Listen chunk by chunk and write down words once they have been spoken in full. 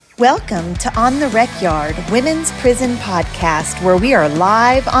Welcome to On the Rec Yard, Women's Prison Podcast, where we are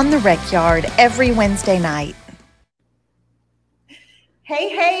live on the rec yard every Wednesday night.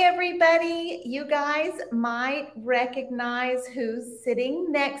 Hey, everybody. You guys might recognize who's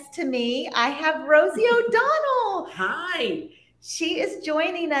sitting next to me. I have Rosie O'Donnell. Hi. She is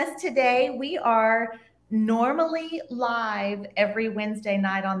joining us today. We are normally live every Wednesday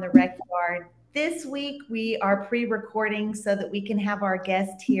night on the rec yard. This week, we are pre-recording so that we can have our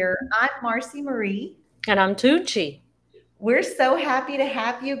guest here. I'm Marcy Marie. And I'm Tucci. We're so happy to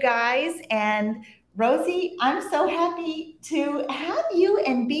have you guys. And Rosie, I'm so happy to have you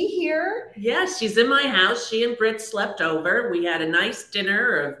and be here. Yes, she's in my house. She and Britt slept over. We had a nice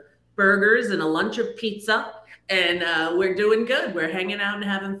dinner of burgers and a lunch of pizza. And we're doing good. We're hanging out and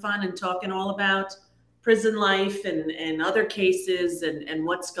having fun and talking all about prison life and other cases and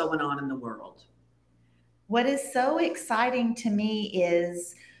what's going on in the world. What is so exciting to me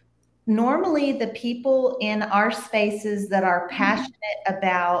is normally the people in our spaces that are passionate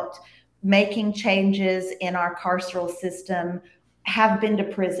about making changes in our carceral system have been to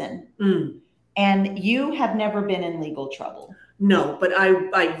prison. And you have never been in legal trouble. No, but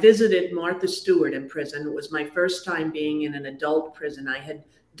I visited Martha Stewart in prison. It was my first time being in an adult prison. I had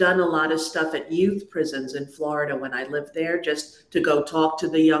done a lot of stuff at youth prisons in Florida when I lived there, just to go talk to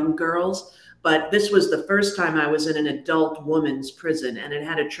the young girls. But this was the first time I was in an adult woman's prison, and it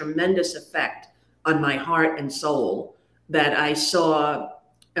had a tremendous effect on my heart and soul that I saw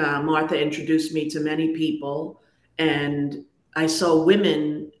Martha introduce me to many people, and I saw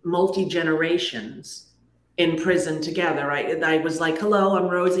women, multi-generations, in prison together. I was like, hello, I'm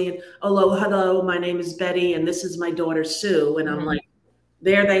Rosie, and hello, my name is Betty, and this is my daughter Sue. And I'm like,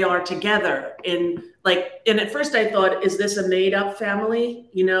 there they are together. And at first I thought, is this a made up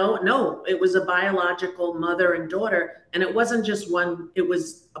family? No, it was a biological mother and daughter. And it wasn't just one, it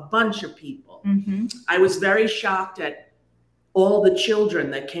was a bunch of people. I was very shocked at all the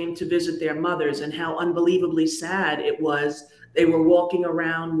children that came to visit their mothers and how unbelievably sad it was. They were walking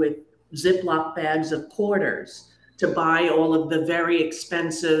around with Ziploc bags of quarters to buy all of the very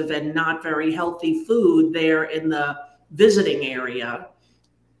expensive and not very healthy food there in the visiting area.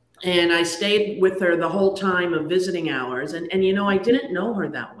 And I stayed with her the whole time of visiting hours. And I didn't know her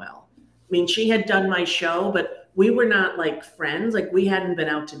that well. I mean, she had done my show, but we were not like friends. Like, we hadn't been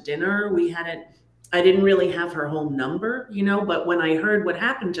out to dinner. I didn't really have her home number, but when I heard what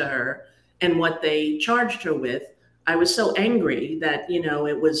happened to her and what they charged her with, I was so angry that,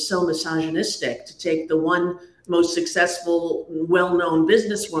 it was so misogynistic to take the one most successful, well-known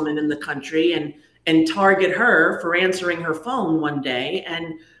businesswoman in the country and target her for answering her phone one day.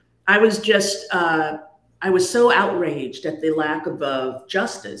 And I was just, I was so outraged at the lack of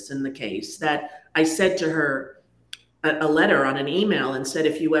justice in the case that I said to her a letter on an email and said,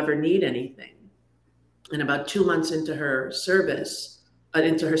 if you ever need anything. And about 2 months into her sentence,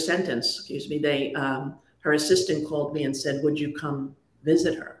 her assistant called me and said, would you come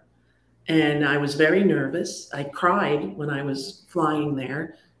visit her? And I was very nervous. I cried when I was flying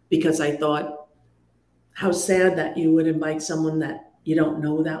there because I thought, how sad that you would invite someone that you don't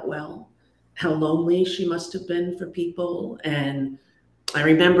know that well. How lonely she must have been for people. And I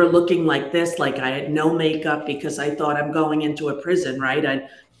remember looking like this, like I had no makeup because I thought I'm going into a prison, right?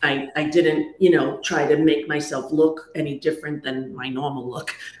 I didn't, try to make myself look any different than my normal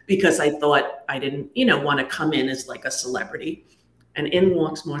look because I thought I didn't, want to come in as like a celebrity. And in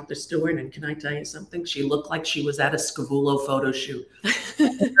walks Martha Stewart. And can I tell you something? She looked like she was at a Scavullo photo shoot. Her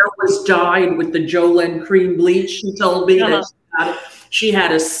hair was dyed with the Jolene cream bleach. She told me that she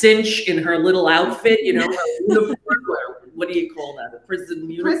had a cinch in her little outfit, her uniform, what do you call that? A prison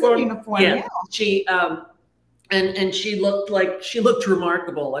uniform? Prison uniform, yeah. She, and she looked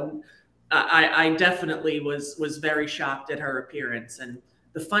remarkable. And I definitely was very shocked at her appearance. And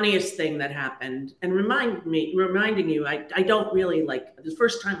the funniest thing that happened, and reminding you, I don't really the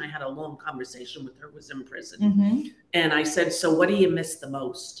first time I had a long conversation with her was in prison. And I said, so what do you miss the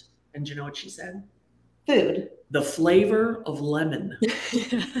most? And you know what she said? Food. The flavor of lemon.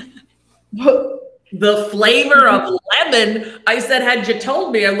 The flavor of lemon. I said, had you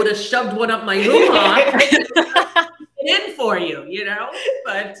told me, I would have shoved one up my hoo-ha in for you,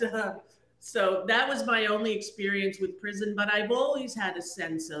 But so that was my only experience with prison. But I've always had a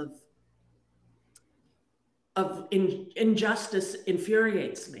sense of injustice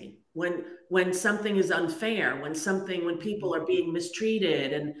infuriates me when something is unfair, when people are being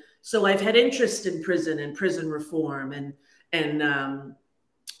mistreated. And so I've had interest in prison and prison reform and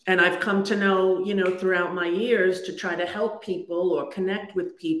I've come to know, throughout my years to try to help people or connect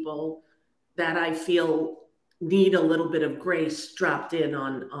with people that I feel need a little bit of grace dropped in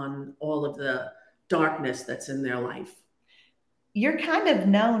on all of the darkness that's in their life. You're kind of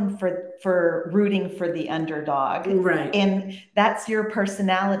known for rooting for the underdog, Right. and that's your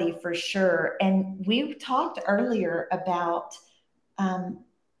personality for sure. And we talked earlier about um,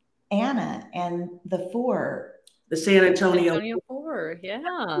 Anna and the four. The San Antonio, Antonio Four,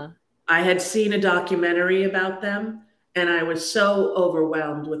 yeah. I had seen a documentary about them, and I was so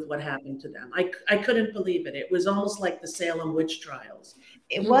overwhelmed with what happened to them. I couldn't believe it. It was almost like the Salem witch trials.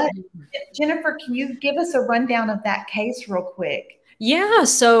 What, Jennifer, can you give us a rundown of that case real quick? Yeah,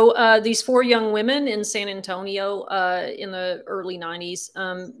 so these four young women in San Antonio in the early 90s,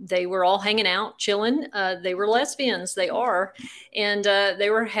 they were all hanging out, chilling. They were lesbians, they are. And they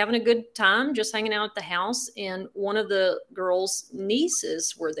were having a good time just hanging out at the house. And one of the girls'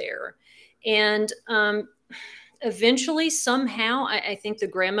 nieces were there. And eventually, somehow, I think the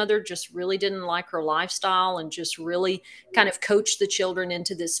grandmother just really didn't like her lifestyle and just really kind of coached the children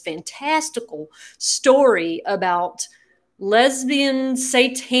into this fantastical story about lesbian,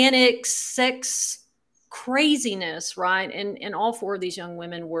 satanic, sex craziness, right? And all four of these young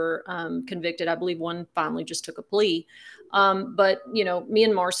women were convicted. I believe one finally just took a plea. But you know, me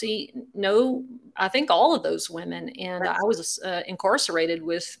and Marcy know, I think all of those women, and I was incarcerated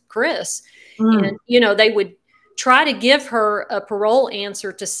with Chris, and Mm, you know, they would try to give her a parole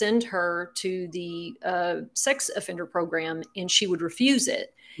answer to send her to the sex offender program, and she would refuse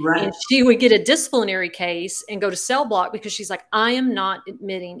it. And right. she would get a disciplinary case and go to cell block because she's like, I am not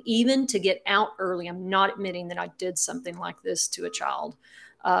admitting, even to get out early, I'm not admitting that I did something like this to a child.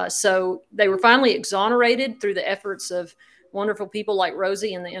 So they were finally exonerated through the efforts of wonderful people like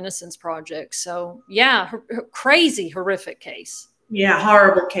Rosie and the Innocence Project. So, yeah, crazy, horrific case. Yeah,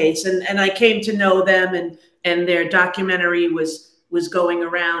 horrible case. And I came to know them, and their documentary was going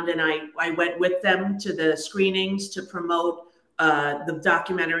around, and I went with them to the screenings to promote the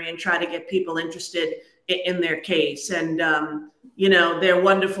documentary and try to get people interested in their case. And you know, they're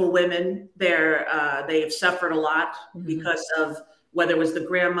wonderful women. They have suffered a lot because of whether it was the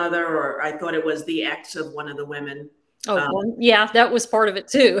grandmother or I thought it was the ex of one of the women. Oh, Um, well, yeah, that was part of it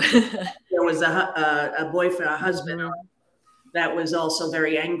too. there was a boyfriend, a husband Mhm. that was also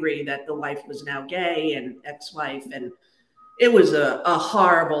very angry that the wife was now gay and ex-wife, and it was a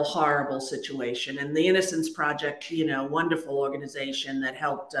horrible, horrible situation. And the Innocence Project, you know, wonderful organization that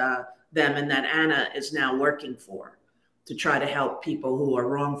helped them, and that Anna is now working for, to try to help people who are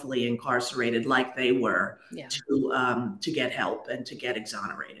wrongfully incarcerated like they were, Yeah. to get help and to get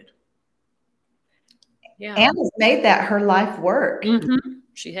exonerated. Yeah. Anna's made that her life work.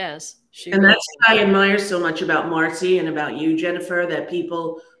 She has. She And really that's what I admire so much about Marcy and about you, Jennifer, that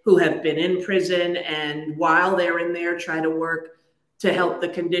people who have been in prison and while they're in there try to work to help the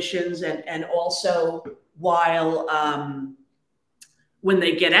conditions, and also while when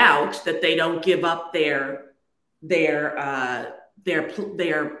they get out, that they don't give up their their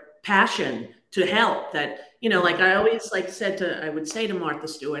passion to help. That, you know, like I always I would say to Martha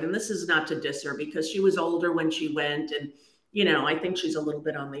Stewart, and this is not to diss her because she was older when she went, and you know, I think she's a little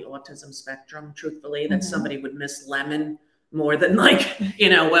bit on the autism spectrum, truthfully, that somebody would miss lemon more than, like, you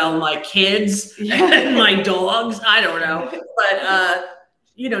know, well, my kids and my dogs. I don't know. But,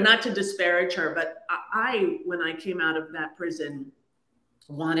 you know, not to disparage her, but when I came out of that prison,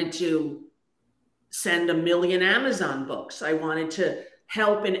 wanted to send a million Amazon books. I wanted to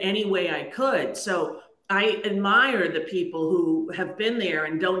help in any way I could. So I admire the people who have been there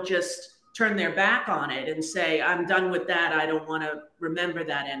and don't just turn their back on it and say, I'm done with that. I don't want to remember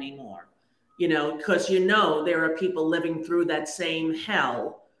that anymore. You know, because, you know, there are people living through that same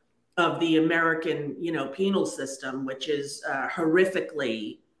hell of the American, you know, penal system, which is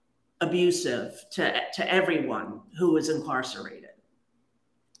horrifically abusive to everyone who is incarcerated.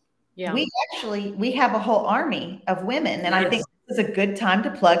 Yeah. We have a whole army of women, and I think Yes. this is a good time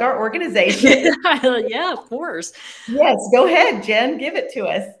to plug our organization. Yeah, of course. Yes, go ahead, Jen, give it to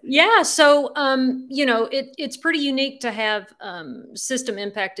us. Yeah, so you know, it's pretty unique to have system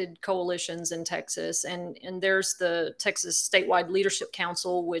impacted coalitions in Texas, and there's the Texas Statewide Leadership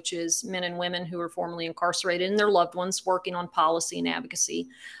Council, which is men and women who are formerly incarcerated and their loved ones working on policy and advocacy.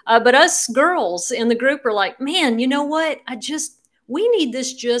 But us girls in the group are like, man, you know what? We need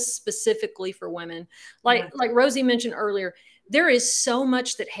this just specifically for women. Like Rosie mentioned earlier, there is so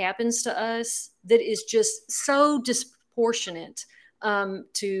much that happens to us that is just so disproportionate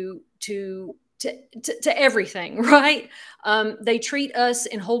to everything, right? They treat us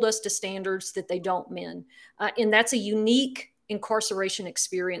and hold us to standards that they don't men, and that's a unique incarceration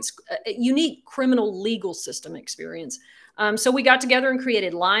experience, a unique criminal legal system experience. So we got together and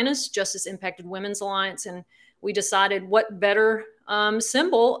created Linus, Justice Impacted Women's Alliance, and we decided what better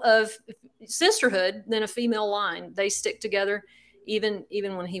symbol of sisterhood than a female line. They stick together even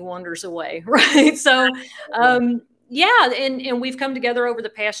when he wanders away, right? So yeah, and we've come together over the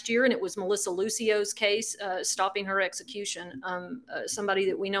past year, and it was Melissa Lucio's case, stopping her execution, somebody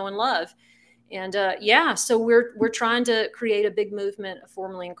that we know and love. And yeah, so we're trying to create a big movement of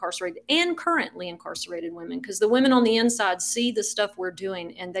formerly incarcerated and currently incarcerated women, because the women on the inside see the stuff we're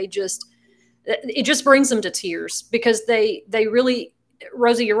doing, and it just brings them to tears, because they really,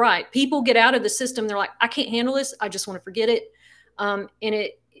 Rosie, you're right. People get out of the system, they're like, I can't handle this. I just want to forget it. And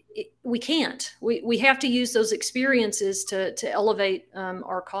we can't. We have to use those experiences to elevate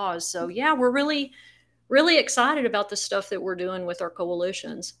our cause. So yeah, we're really excited about the stuff that we're doing with our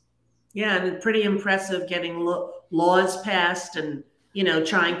coalitions. Yeah, and it's pretty impressive getting laws passed and,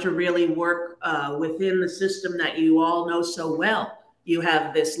 trying to really work within the system that you all know so well. You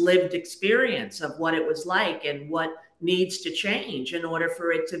have this lived experience of what it was like and what needs to change in order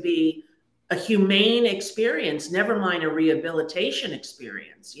for it to be a humane experience, never mind a rehabilitation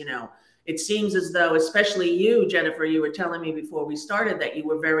experience. It seems as though, especially you, Jennifer, you were telling me before we started that you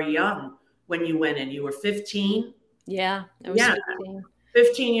were very young when you went in. You were 15. Yeah, I was Yeah, 15.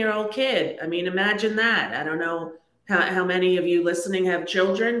 15-year-old kid. I mean, imagine that. I don't know how many of you listening have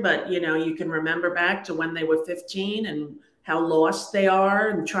children, but you can remember back to when they were 15 and how lost they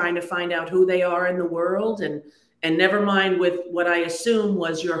are and trying to find out who they are in the world, and never mind with what I assume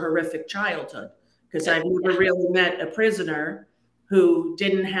was your horrific childhood, because I've never really met a prisoner who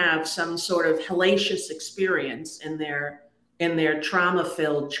didn't have some sort of hellacious experience in their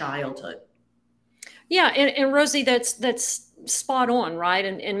trauma-filled childhood. Yeah, and Rosie, that's spot on, right?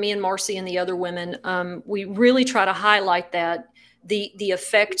 And me and Marcy and the other women, we really try to highlight that the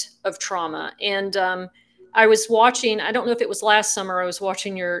effect of trauma. And I was watching, I don't know if it was last summer, I was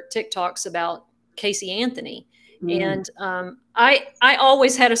watching your TikToks about Casey Anthony. And I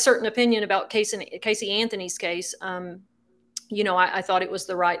always had a certain opinion about Casey Anthony's case. I thought it was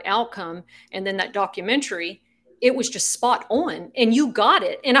the right outcome. And then that documentary, it was just spot on, and you got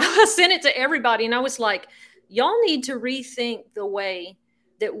it. And I sent it to everybody, and I was like, y'all need to rethink the way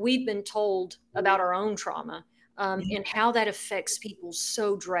that we've been told about our own trauma, and how that affects people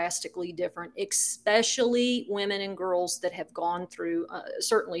so drastically different, especially women and girls that have gone through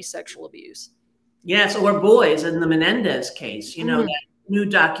certainly sexual abuse. Yes, or boys in the Menendez case. That new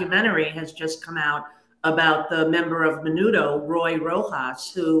documentary has just come out about the member of Menudo, Roy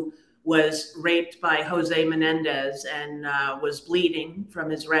Rojas, who was raped by Jose Menendez and was bleeding from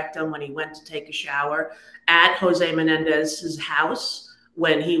his rectum when he went to take a shower at Jose Menendez's house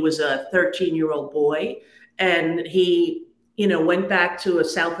when he was a 13-year-old boy. And he, went back to a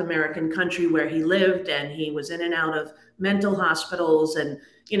South American country where he lived, and he was in and out of mental hospitals. And,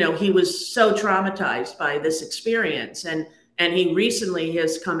 he was so traumatized by this experience. And he recently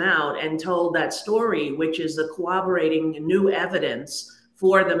has come out and told that story, which is the corroborating new evidence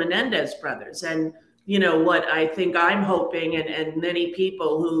for the Menendez brothers. And, what I think I'm hoping, and many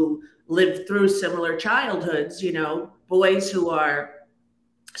people who lived through similar childhoods, boys who are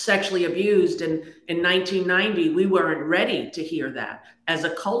sexually abused in 1990, we weren't ready to hear that as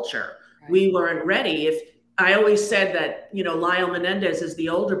a culture. Right. We weren't ready. If I always said that, Lyle Menendez is the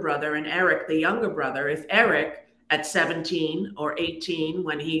older brother and Eric the younger brother. If Eric at 17 or 18,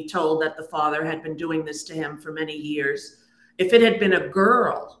 when he told that the father had been doing this to him for many years, if it had been a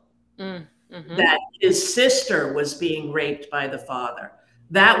girl that his sister was being raped by the father,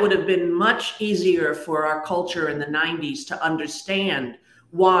 that would have been much easier for our culture in the 90s to understand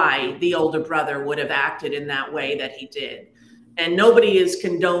why the older brother would have acted in that way that he did. And nobody is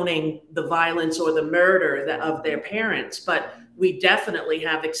condoning the violence or the murder of their parents, but we definitely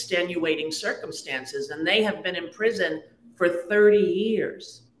have extenuating circumstances, and they have been in prison for 30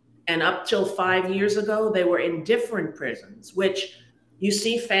 years. And up till 5 years ago, they were in different prisons, which you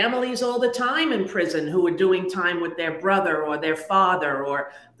see families all the time in prison who are doing time with their brother or their father,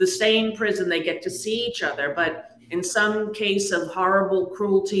 or the same prison, they get to see each other. But in some case of horrible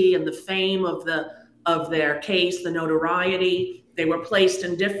cruelty and the fame of their case, the notoriety, they were placed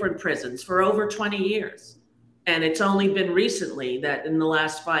in different prisons for over 20 years. And it's only been recently that in the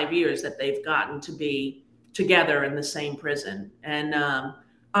last 5 years that they've gotten to be together in the same prison. And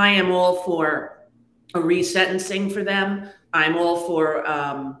I am all for a resentencing for them. I'm all for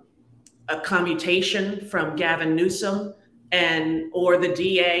a commutation from Gavin Newsom or the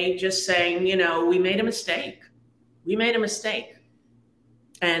DA just saying, we made a mistake. We made a mistake.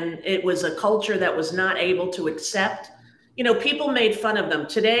 And it was a culture that was not able to accept. People made fun of them.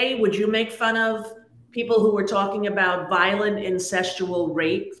 Today, would you make fun of people who were talking about violent incestual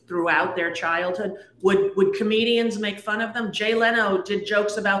rape throughout their childhood, would comedians make fun of them? Jay Leno did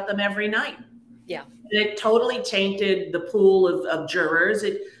jokes about them every night. Yeah. It totally tainted the pool of jurors.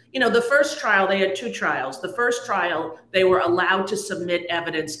 The first trial, they had two trials. The first trial, they were allowed to submit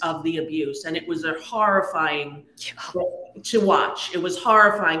evidence of the abuse, and it was a horrifying to watch. It was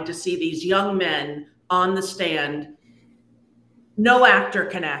horrifying to see these young men on the stand. No actor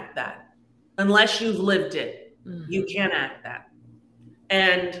can act that unless you've lived it. Mm-hmm. You can't act that.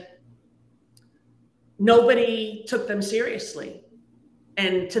 And nobody took them seriously.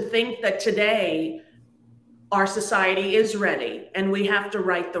 And to think that today our society is ready and we have to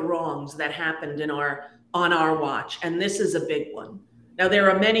right the wrongs that happened on our watch. And this is a big one. Now, there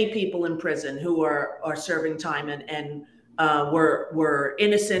are many people in prison who are serving time and were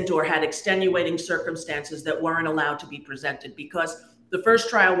innocent or had extenuating circumstances that weren't allowed to be presented, because the first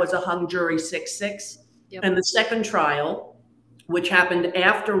trial was a hung jury 6-6. Yep. And the second trial, which happened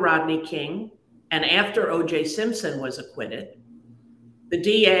after Rodney King and after O.J. Simpson was acquitted, the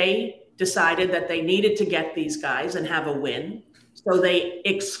DA decided that they needed to get these guys and have a win. So they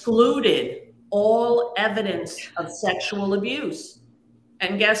excluded all evidence of sexual abuse.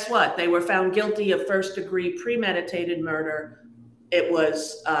 And guess what? They were found guilty of first-degree premeditated murder. It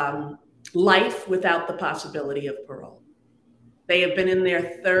was life without the possibility of parole. They have been in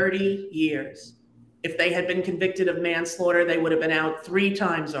there 30 years. If they had been convicted of manslaughter, they would have been out 3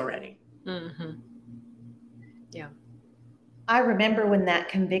 times already. Mm-hmm. Yeah. I remember when that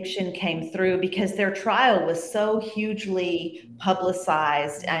conviction came through, because their trial was so hugely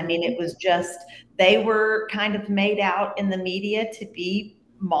publicized. I mean, it was just, they were kind of made out in the media to be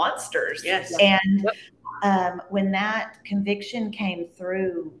monsters. Yes. And when that conviction came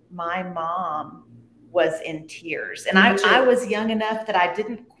through, my mom was in tears. And I was young enough that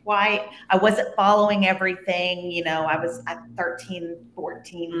I wasn't following everything, I was 13,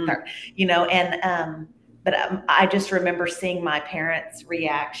 14, but I just remember seeing my parents'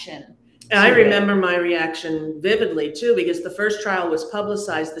 reaction. And I remember my reaction vividly too, because the first trial was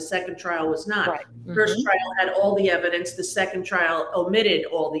publicized, the second trial was not. Right. The first trial had all the evidence, the second trial omitted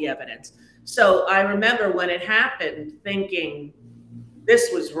all the evidence. So I remember when it happened thinking, this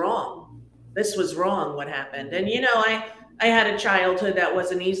was wrong. This was wrong what happened. And I had a childhood that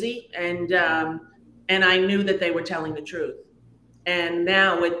wasn't easy, and I knew that they were telling the truth. And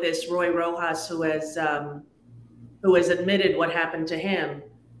now with this Roy Rojas, who has admitted what happened to him,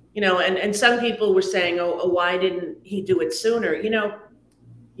 and some people were saying, oh, why didn't he do it sooner?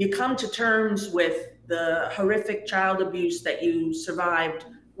 You come to terms with the horrific child abuse that you survived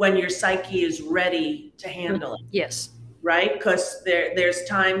when your psyche is ready to handle it. Yes. Right? Because there's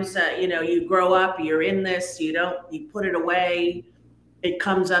times that, you grow up, you're in this, you put it away. It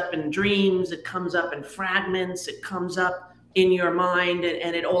comes up in dreams. It comes up in fragments. It comes up in your mind,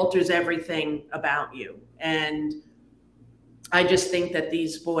 and it alters everything about you. And I just think that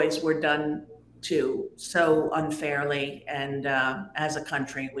these boys were done to so unfairly, and as a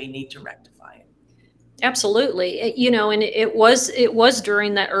country, we need to rectify it. Absolutely. And it was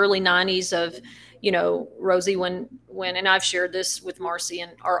during that early 90s of, Rosie, when, and I've shared this with Marcy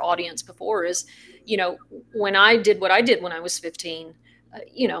and our audience before, is, when I did what I did when I was 15,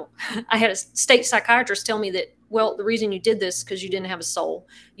 I had a state psychiatrist tell me that, well, the reason you did this because you didn't have a soul.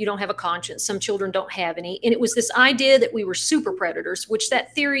 You don't have a conscience. Some children don't have any. And it was this idea that we were super predators, which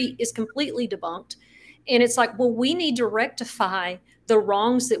that theory is completely debunked. And it's like, well, we need to rectify the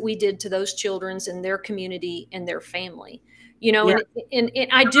wrongs that we did to those children and their community and their family, yeah. and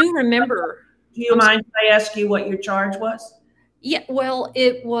I do remember. Do you mind if I ask you what your charge was? Yeah, well,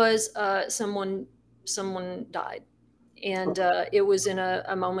 it was someone died. And it was in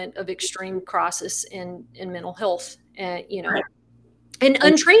a moment of extreme crisis in mental health, and and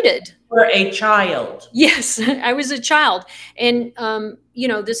untreated. For a child. Yes, I was a child, and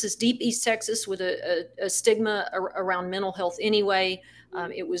this is deep East Texas with a stigma around mental health anyway.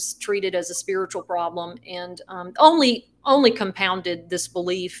 It was treated as a spiritual problem, and only compounded this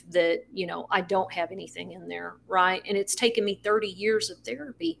belief that I don't have anything in there, right? And it's taken me 30 years of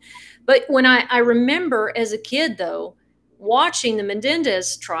therapy. But when I remember as a kid, though, watching the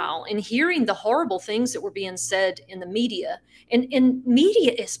Menendez trial and hearing the horrible things that were being said in the media, and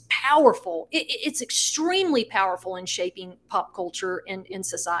media is powerful. It's extremely powerful in shaping pop culture and in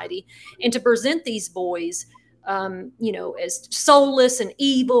society. And to present these boys, as soulless and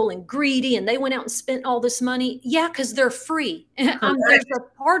evil and greedy, and they went out and spent all this money. Yeah, because they're free. There's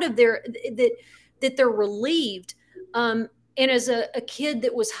a part of that they're relieved. And as a kid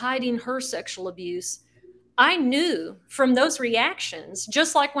that was hiding her sexual abuse, I knew from those reactions,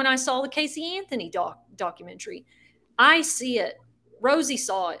 just like when I saw the Casey Anthony documentary. I see it. Rosie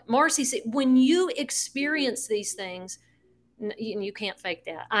saw it. Marcy see it. When you experience these things, you can't fake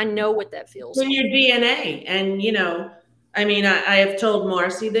that. I know what that feels In like. your DNA. And, I mean, I have told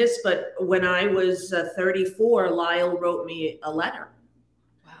Marcy this, but when I was 34, Lyle wrote me a letter.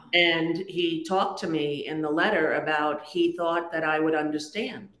 Wow. And he talked to me in the letter about he thought that I would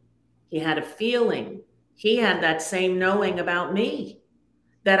understand. He had a feeling. He had that same knowing about me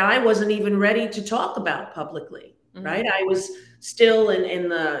that I wasn't even ready to talk about publicly, right? I was still in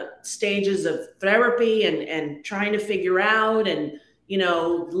the stages of therapy and trying to figure out, and,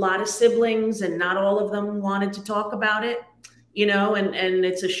 a lot of siblings and not all of them wanted to talk about it, and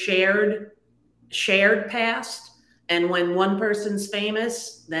it's a shared past. And when one person's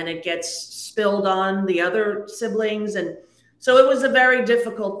famous, then it gets spilled on the other siblings. And so it was a very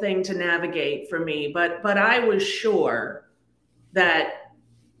difficult thing to navigate for me. But I was sure that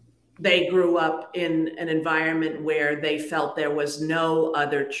they grew up in an environment where they felt there was no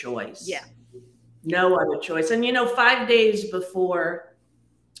other choice. Yeah. No other choice. And 5 days before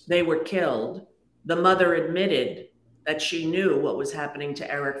they were killed, the mother admitted that she knew what was happening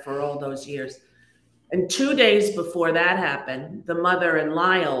to Eric for all those years. And 2 days before that happened, the mother and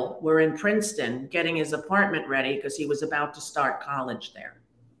Lyle were in Princeton getting his apartment ready because he was about to start college there.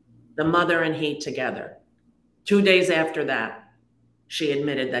 The mother and he together. 2 days after that, she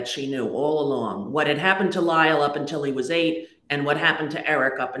admitted that she knew all along what had happened to Lyle up until he was 8 and what happened to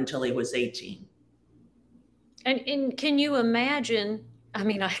Eric up until he was 18. And can you imagine? I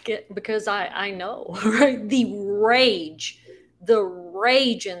mean, I get, because I know, right? The rage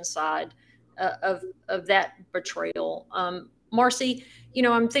inside of that betrayal. Marcy,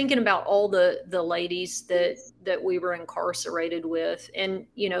 I'm thinking about all the ladies that we were incarcerated with, and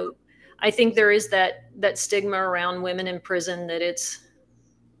I think there is that stigma around women in prison that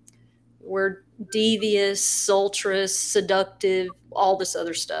we're devious, sultrous, seductive, all this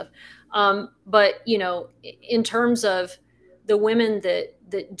other stuff. But in terms of the women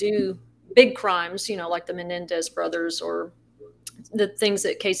that do big crimes, like the Menendez brothers or the things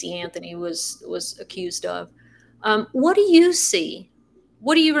that Casey Anthony was accused of, what do you see?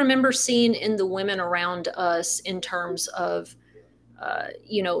 What do you remember seeing in the women around us in terms of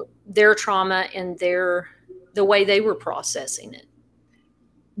their trauma and the way they were processing it?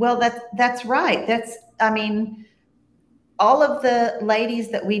 Well, that's right. I mean, all of the ladies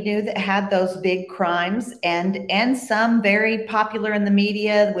that we knew that had those big crimes, and some very popular in the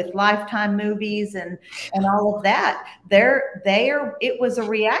media with Lifetime movies and all of that, it was a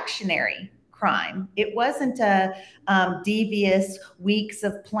reactionary crime. It wasn't a devious weeks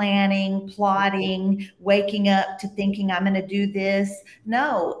of planning, plotting, waking up to thinking I'm going to do this.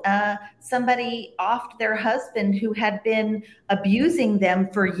 No, somebody offed their husband who had been abusing them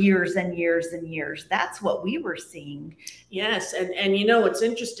for years and years and years. That's what we were seeing. Yes, and what's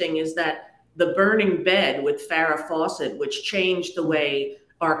interesting is that the burning bed with Farrah Fawcett, which changed the way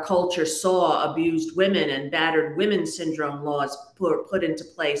our culture saw abused women, and battered women syndrome laws put into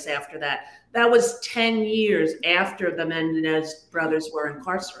place after that. That was 10 years after the Menendez brothers were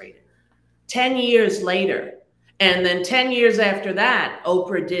incarcerated. 10 years later. And then 10 years after that,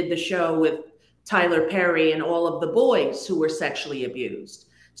 Oprah did the show with Tyler Perry and all of the boys who were sexually abused.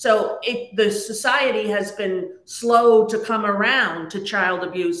 So the society has been slow to come around to child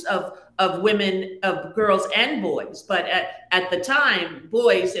abuse of women, of girls and boys. But at the time,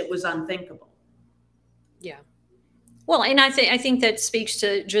 boys, it was unthinkable. Yeah. Well, and I think that speaks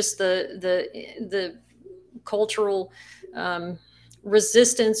to just the cultural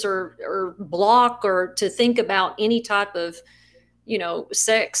resistance or block, or to think about any type of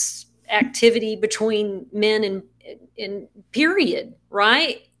sex activity between men and period,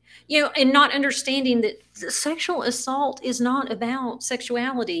 right? And not understanding that sexual assault is not about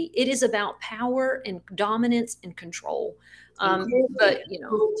sexuality. It is about power and dominance and control. But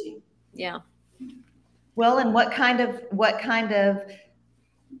yeah. Well, and what kind of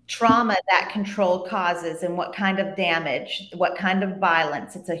trauma that control causes, and what kind of damage, what kind of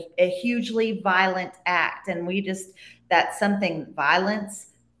violence. It's a hugely violent act. And that's something, violence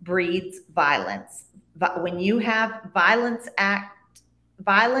breeds violence. But when you have violent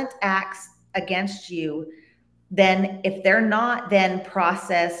acts against you, then if they're not then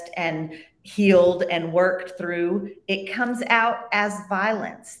processed and healed and worked through, it comes out as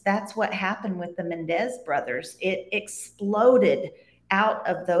violence. That's what happened with the Mendez brothers. It exploded out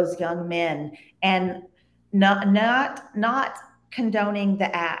of those young men, and not condoning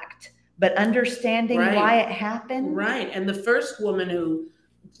the act, but understanding why it happened. Right. And the first woman who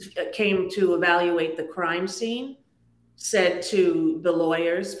came to evaluate the crime scene said to the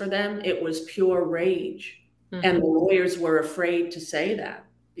lawyers for them, it was pure rage. And the lawyers were afraid to say that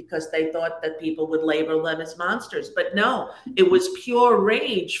because they thought that people would label them as monsters. But no, it was pure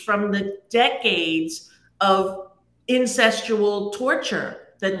rage from the decades of incestual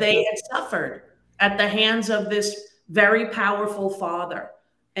torture that they had suffered at the hands of this very powerful father.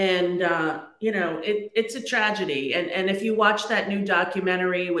 And, it's a tragedy. And if you watch that new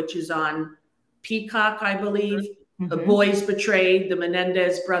documentary, which is on Peacock, I believe, The Boys Betrayed, the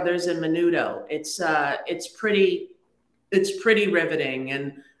Menendez brothers in Menudo. It's pretty riveting.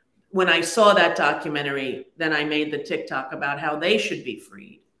 And when I saw that documentary, then I made the TikTok about how they should be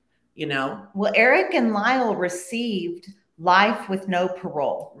freed, Well, Eric and Lyle received life with no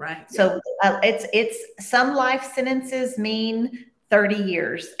parole. Right. So it's some life sentences mean 30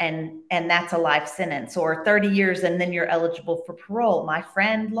 years and that's a life sentence, or 30 years and then you're eligible for parole. My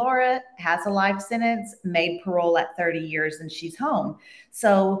friend Laura has a life sentence, made parole at 30 years, and she's home.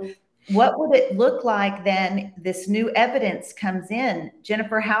 So what would it look like then this new evidence comes in?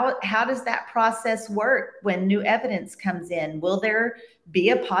 Jennifer, how does that process work when new evidence comes in? Will there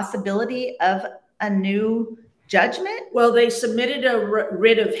be a possibility of a new judgment? Well, they submitted a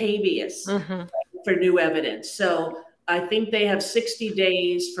writ of habeas for new evidence. So I think they have 60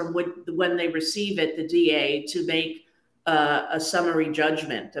 days from when they receive it, the DA, to make a summary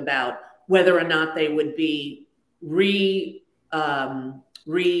judgment about whether or not they would be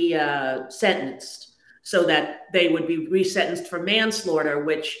sentenced, so that they would be resentenced for manslaughter,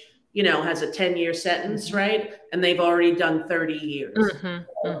 which has a 10-year sentence, right? And they've already done 30 years.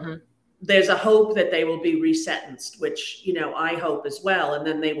 There's a hope that they will be resentenced, which I hope as well, and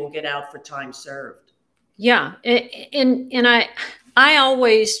then they will get out for time served. Yeah, and I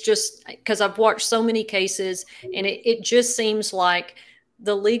always, just because I've watched so many cases, and it just seems like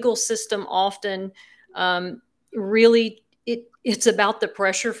the legal system often really it's about the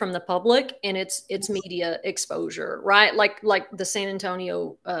pressure from the public, and it's media exposure, right? Like the San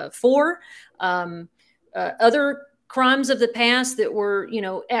Antonio Four, other crimes of the past that were,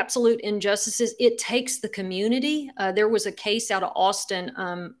 absolute injustices. It takes the community. There was a case out of Austin.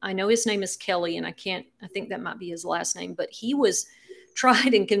 I know his name is Kelly, and I think that might be his last name, but he was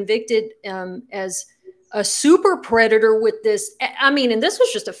tried and convicted as a super predator with this. And this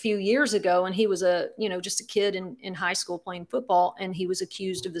was just a few years ago, and he was just a kid in high school playing football, and he was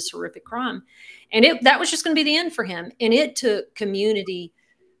accused of this horrific crime. And that was just going to be the end for him. And it took community,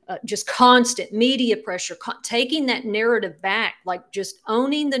 just constant media pressure, taking that narrative back, like just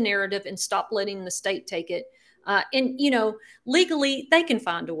owning the narrative and stop letting the state take it. And legally they can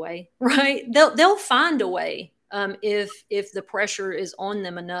find a way, right? They'll find a way if the pressure is on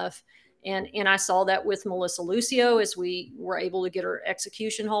them enough. And I saw that with Melissa Lucio as we were able to get her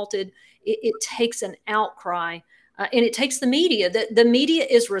execution halted. It takes an outcry. And it takes the media. The media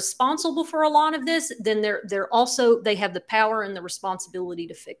is responsible for a lot of this. Then they have the power and the responsibility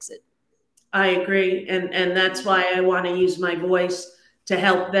to fix it. I agree, and that's why I want to use my voice to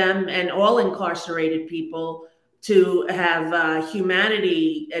help them and all incarcerated people to have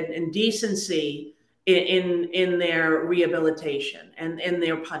humanity and decency in their rehabilitation and in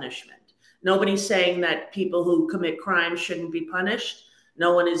their punishment. Nobody's saying that people who commit crimes shouldn't be punished.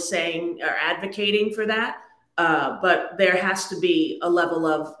 No one is saying or advocating for that. But there has to be a level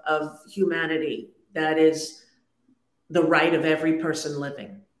of humanity that is the right of every person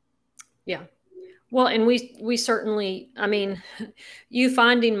living. Yeah. Well, and we certainly, you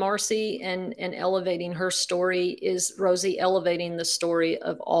finding Marcy and elevating her story is, Rosie, elevating the story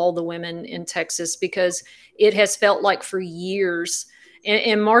of all the women in Texas, because it has felt like for years.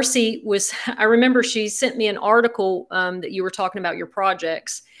 And Marcy I remember she sent me an article that you were talking about your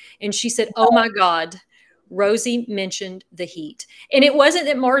projects, and she said, "Oh my God, Rosie mentioned the heat." And it wasn't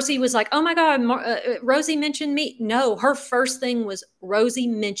that Marcy was like, "Oh my God, Rosie mentioned me." No, her first thing was Rosie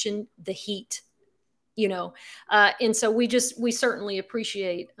mentioned the heat, and so we certainly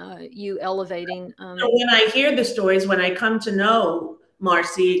appreciate you elevating. When I hear the stories, when I come to know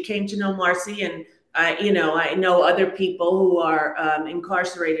Marcy, and I know other people who are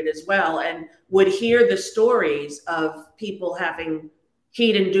incarcerated as well, and would hear the stories of people having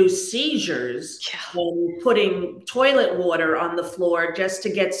heat-induced seizures and putting toilet water on the floor just to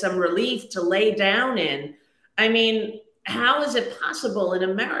get some relief to lay down in. How is it possible in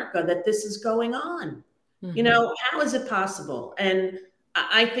America that this is going on? How is it possible? And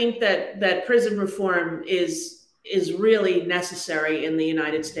I think that prison reform is really necessary in the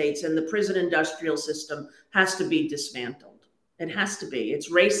United States, and the prison industrial system has to be dismantled. It has to be.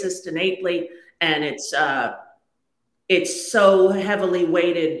 It's racist innately, and it's so heavily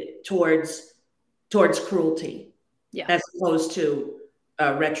weighted towards cruelty. Yeah. as opposed to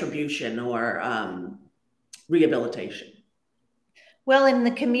retribution or rehabilitation. Well, and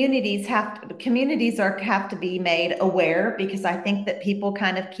the communities have to be made aware, because I think that people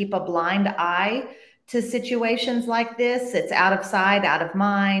kind of keep a blind eye to situations like this. It's out of sight, out of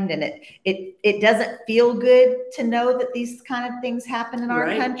mind, and it doesn't feel good to know that these kind of things happen in our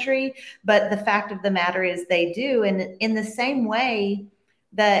Right. country. But the fact of the matter is they do. And in the same way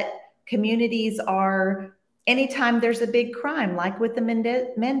that communities are, anytime there's a big crime, like with the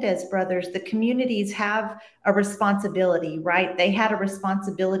Mendez brothers, the communities have a responsibility, right? They had a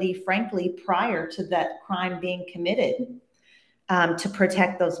responsibility, frankly, prior to that crime being committed, to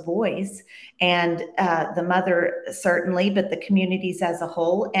protect those boys, and the mother certainly, but the communities as a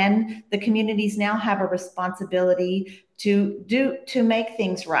whole, and the communities now have a responsibility to make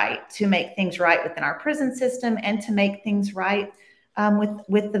things right, within our prison system, and to make things right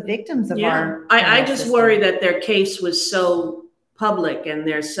with the victims of our I just system. worry that their case was so public and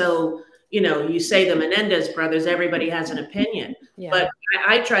they're so, you say the Menendez brothers, everybody has an opinion. Yeah. But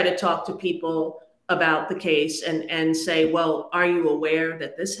I try to talk to people about the case and say, well, are you aware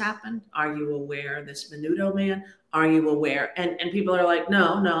that this happened? Are you aware this Menudo man? Are you aware? And people are like,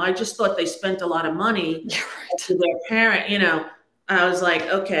 no, I just thought they spent a lot of money to their parent. I was like,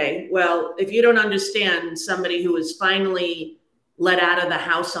 okay, well, if you don't understand somebody who was finally let out of the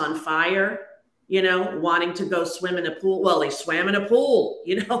house on fire, wanting to go swim in a pool. Well, they swam in a pool,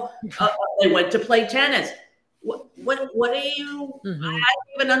 they went to play tennis. What are you, Mm-hmm. I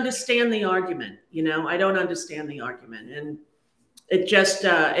don't even understand the argument, I don't understand the argument. And it just,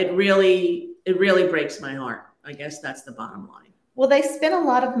 it really breaks my heart. I guess that's the bottom line. Well, they spent a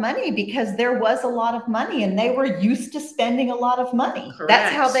lot of money because there was a lot of money and they were used to spending a lot of money. Correct.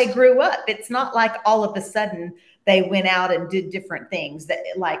 That's how they grew up. It's not like all of a sudden they went out and did different things, that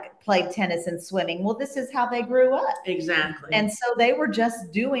like played tennis and swimming. Well, this is how they grew up. Exactly. And so they were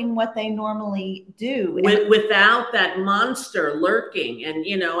just doing what they normally do. Without that monster lurking. And,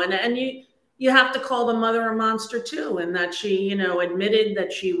 and you have to call the mother a monster too. And that she, admitted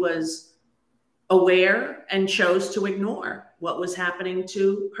that she was aware and chose to ignore what was happening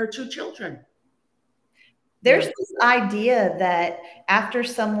to her two children. There's this idea that after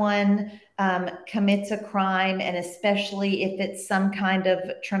someone commits a crime, and especially if it's some kind of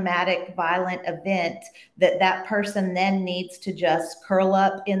traumatic, violent event, that person then needs to just curl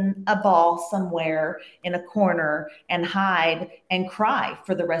up in a ball somewhere in a corner and hide and cry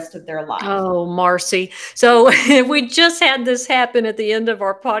for the rest of their life. Oh, Marcy. So we just had this happen at the end of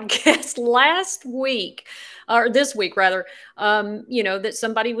our podcast last week, or this week rather, that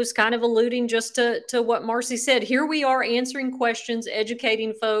somebody was kind of alluding just to what Marcy said. Here we are answering questions,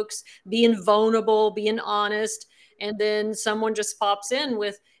 educating folks, being vulnerable, being honest. And then someone just pops in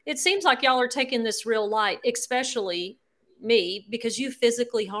with, it seems like y'all are taking this real light, especially me, because you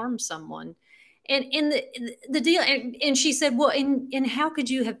physically harmed someone. And in the deal, and she said, well, and how could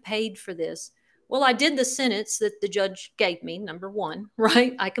you have paid for this? Well, I did the sentence that the judge gave me, number one,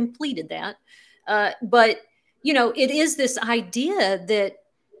 right? I completed that. But, it is this idea that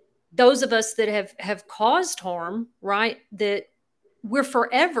those of us that have caused harm, right, that we're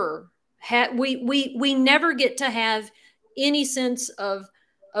forever, we never get to have any sense of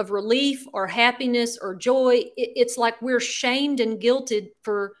relief or happiness or joy. It's like we're shamed and guilted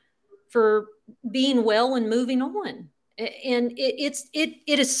for being well and moving on. And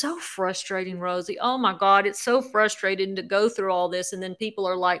it is so frustrating, Rosie. Oh my God, it's so frustrating to go through all this, and then people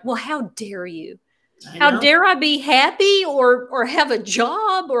are like, well, how dare you? How dare I be happy or have a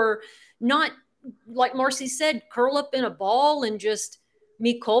job, or not, like Marcy said, curl up in a ball and just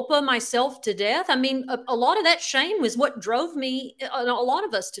me culpa myself to death? I mean, a lot of that shame was what drove me, a lot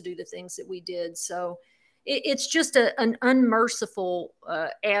of us, to do the things that we did. So it's just an unmerciful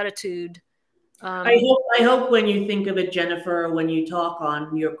attitude. I hope when you think of it, Jennifer, or when you talk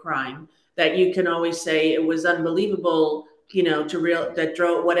on your crime, that you can always say it was unbelievable,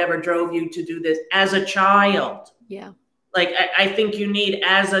 whatever drove you to do this as a child. Yeah. Like, I think you need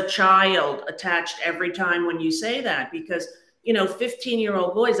 "as a child" attached every time when you say that, because,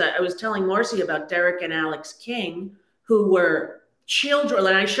 15-year-old boys, I was telling Marcy about Derek and Alex King, who were children.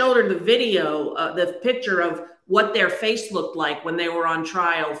 And I showed her the video, the picture of what their face looked like when they were on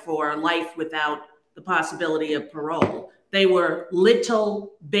trial for life without the possibility of parole. They were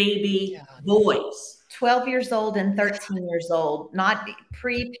little baby boys. 12 years old and 13 years old, not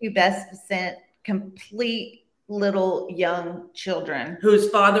prepubescent, complete little young children. Whose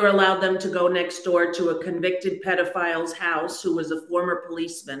father allowed them to go next door to a convicted pedophile's house, who was a former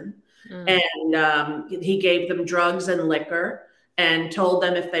policeman. And he gave them drugs and liquor. and told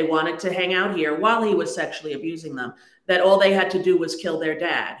them if they wanted to hang out here while he was sexually abusing them, that all they had to do was kill their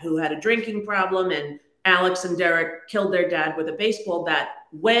dad, who had a drinking problem. And Alex and Derek killed their dad with a baseball bat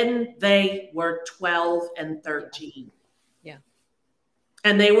when they were 12 and 13. Yeah.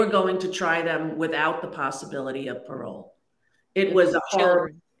 And they were going to try them without the possibility of parole. It was a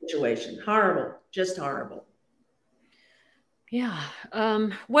horrible situation. Horrible, just horrible. Yeah.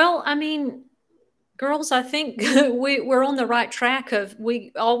 Well, I mean, girls, I think we're on the right track of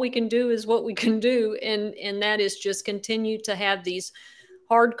all we can do is what we can do, and that is just continue to have these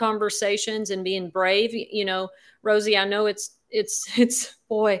hard conversations and being brave. You know, Rosie, I know it's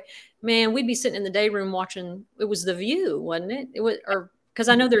boy, man, we'd be sitting in the day room watching. It was The View, wasn't it? It was, or because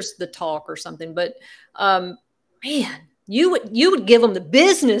I know there's The Talk or something, but man, you would give them the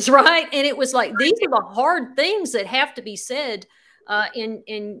business, right? And it was like these are the hard things that have to be said. And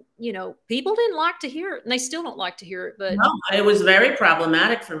you know, people didn't like to hear it, and they still don't like to hear it. But no, it was very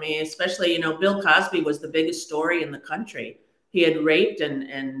problematic for me, especially, you know, Bill Cosby was the biggest story in the country. He had raped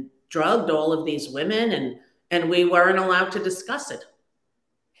and drugged all of these women, and we weren't allowed to discuss it.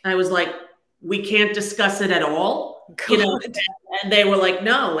 I was like, we can't discuss it at all, you know. And they were like,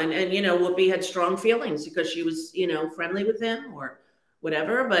 no. And you know, Whoopi had strong feelings because she was, you know, friendly with him or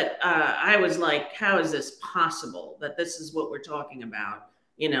whatever. But I was like, how is this possible that this is what we're talking about?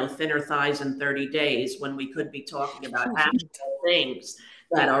 You know, thinner thighs in 30 days when we could be talking about actual things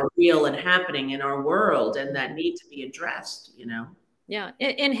that are real and happening in our world and that need to be addressed, you know? yeah,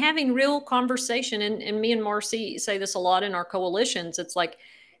 and having real conversation, and me and Marcy say this a lot in our coalitions. It's like,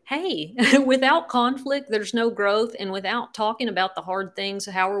 hey, without conflict, there's no growth, and without talking about the hard things,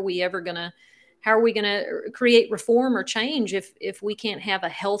 how are we gonna create reform or change if we can't have a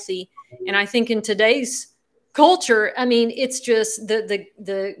healthy? And I think in today's culture, I mean, it's just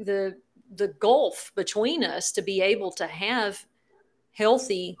the gulf between us to be able to have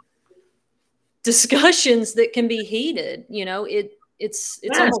healthy discussions that can be heated. You know, it's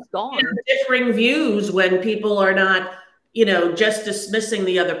Yes, almost gone. differing views when people are not, you know, just dismissing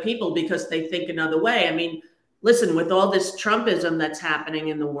the other people because they think another way. I mean, listen, with all this Trumpism that's happening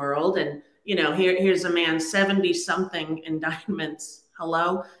in the world, and you know, here's a man, 70 something indictments.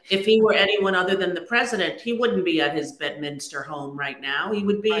 Hello, if he were anyone other than the president, he wouldn't be at his Bedminster home right now. He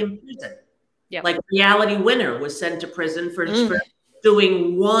would be in prison. Yeah. Like Reality Winner was sent to prison for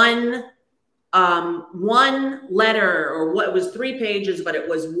doing one letter, or what, it was 3 pages, but it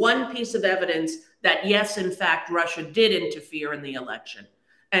was one piece of evidence that yes, in fact, Russia did interfere in the election.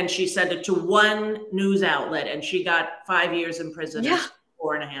 And she sent it to one news outlet, and she got 5 years in prison, Yeah.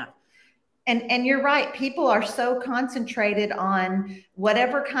 4.5. And you're right. People are so concentrated on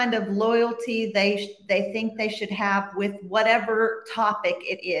whatever kind of loyalty they think they should have with whatever topic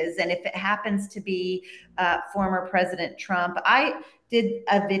it is. And if it happens to be former President Trump, I did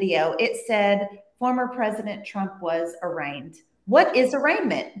a video. It said former President Trump was arraigned. What is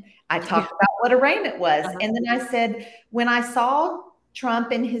arraignment? I talked about what arraignment was. And then I said, when I saw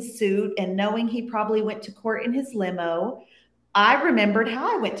Trump in his suit and knowing he probably went to court in his limo, I remembered how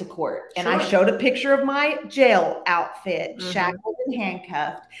I went to court, and I showed a picture of my jail outfit, shackled and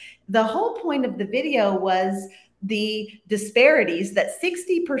handcuffed. The whole point of the video was the disparities that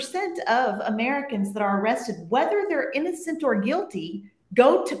 60% of Americans that are arrested, whether they're innocent or guilty,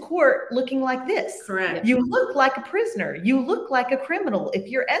 go to court looking like this. Correct. You look like a prisoner. You look like a criminal. If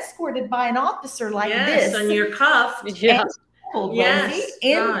you're escorted by an officer like this, and you're cuffed. Yeah. Rosie,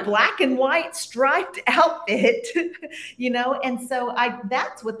 in black and white striped outfit, you know, and so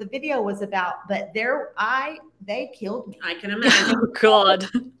that's what the video was about. But they killed me. I can imagine. Oh, God.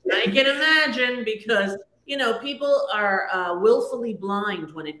 I can imagine, because you know, people are willfully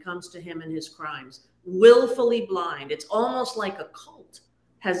blind when it comes to him and his crimes. Willfully blind. It's almost like a cult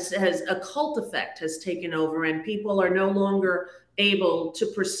has a cult effect has taken over, and people are no longer able to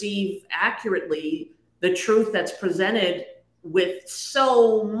perceive accurately the truth that's presented with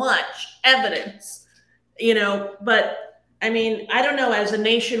so much evidence, you know. But I mean, I don't know, as a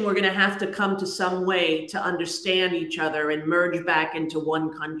nation, we're going to have to come to some way to understand each other and merge back into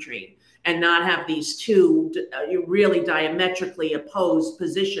one country and not have these two really diametrically opposed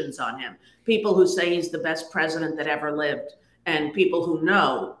positions on him. People who say he's the best president that ever lived, and people who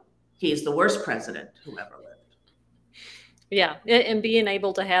know he's the worst president who ever lived. Yeah, and being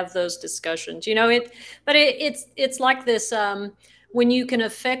able to have those discussions, you know, it's like this, when you can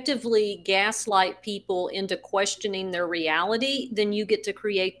effectively gaslight people into questioning their reality, then you get to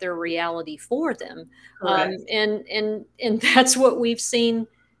create their reality for them. And that's what we've seen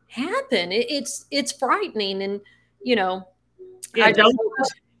happen. It's frightening, and you know,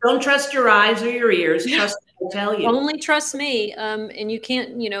 don't trust your eyes or your ears. Trust I tell you. Only trust me. And you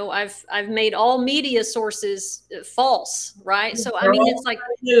can't, I've made all media sources false, right? So I They're mean, all it's like,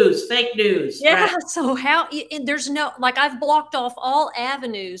 news, fake news, yeah. right? So how there's no, like, I've blocked off all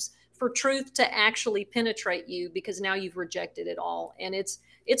avenues for truth to actually penetrate you, because now you've rejected it all, and it's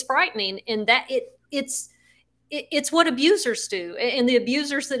frightening. And that it's what abusers do, and the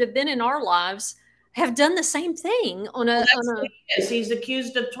abusers that have been in our lives have done the same thing on Well, a that's what he is. He's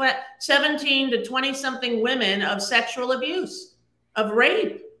accused of 17 to 20 something women of sexual abuse, of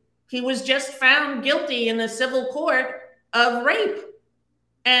rape. He was just found guilty in the civil court of rape.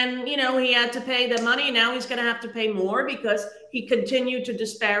 And, he had to pay the money. Now he's going to have to pay more because he continued to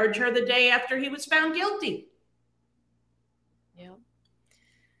disparage her the day after he was found guilty. Yeah.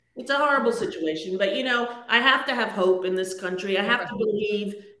 It's a horrible situation, but I have to have hope in this country. I have to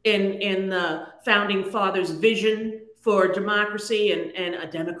believe in the founding fathers' vision for democracy and a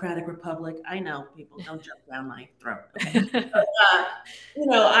democratic republic. I know, people, don't jump down my throat. Okay.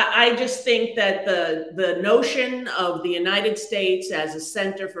 I just think that the notion of the United States as a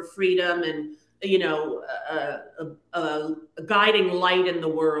center for freedom and a guiding light in the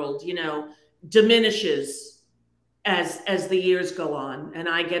world, diminishes as the years go on and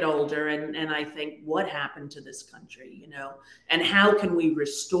I get older, and I think, what happened to this country, and how can we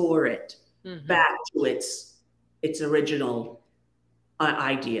restore it back to its original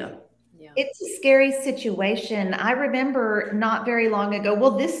idea. Yeah. It's a scary situation. I remember not very long ago,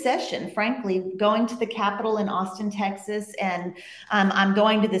 well, this session, frankly, going to the Capitol in Austin, Texas, and I'm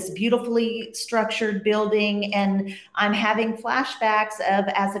going to this beautifully structured building, and I'm having flashbacks of,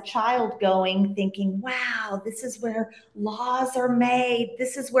 as a child, going, thinking, wow, this is where laws are made.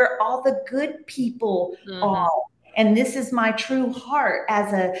 This is where all the good people are. And this is my true heart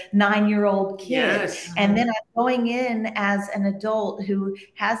as a 9-year-old kid. Yes. And then I'm going in as an adult who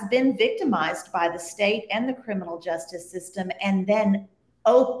has been victimized by the state and the criminal justice system, and then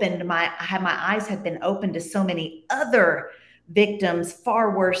my eyes have been opened to so many other victims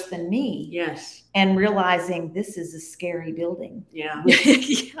far worse than me. Yes. And realizing this is a scary building. Yeah. With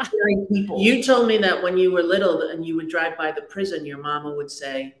scary people. You told me that when you were little and you would drive by the prison, your mama would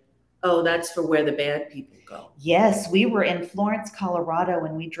say, oh, that's for where the bad people go. Yes, we were in Florence, Colorado,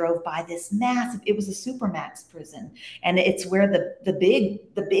 and we drove by this massive, it was a supermax prison, and it's where the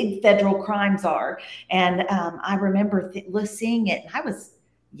big federal crimes are. And I remember seeing it, and I was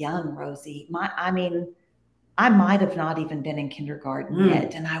young, Rosie. I might have not even been in kindergarten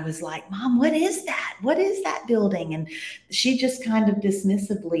yet. And I was like, Mom, what is that? What is that building? And she just kind of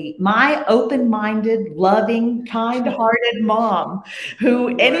dismissively, my open-minded, loving, kind-hearted mom,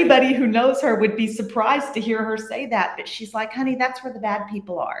 who anybody who knows her would be surprised to hear her say that. But she's like, honey, that's where the bad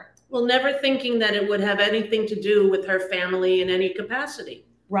people are. Well, never thinking that it would have anything to do with her family in any capacity.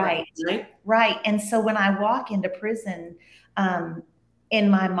 Right. And so when I walk into prison, in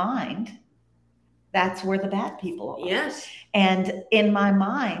my mind, that's where the bad people are. Yes. And in my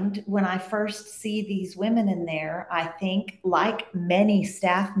mind, when I first see these women in there, I think, like many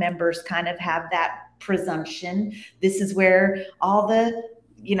staff members kind of have that presumption, this is where all the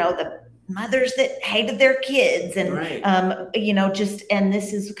mothers that hated their kids and, and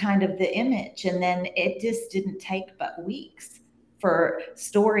this is kind of the image. And then it just didn't take but weeks for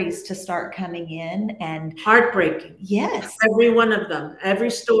stories to start coming in, and heartbreaking. Yes. Every one of them, every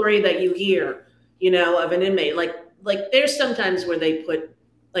story that you hear, of an inmate, like there's sometimes where they put,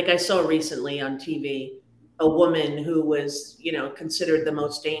 like I saw recently on TV, a woman who was, considered the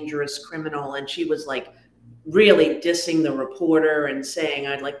most dangerous criminal. And she was like really dissing the reporter and saying,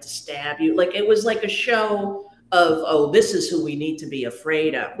 I'd like to stab you. Like, it was like a show of, oh, this is who we need to be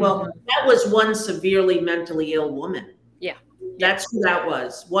afraid of. Well, that was one severely mentally ill woman. Yeah. That's who that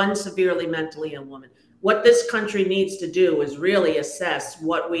was. One severely mentally ill woman. What this country needs to do is really assess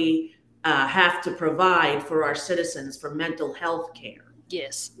what we have to provide for our citizens for mental health care.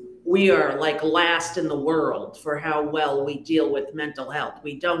 Yes. We are like last in the world for how well we deal with mental health.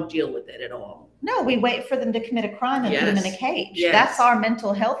 We don't deal with it at all. No, we wait for them to commit a crime and put them in a cage. Yes. That's our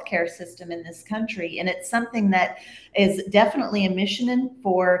mental health care system in this country. And it's something that is definitely a mission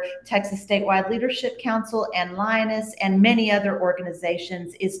for Texas Statewide Leadership Council and Lioness and many other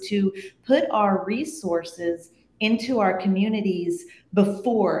organizations, is to put our resources into our communities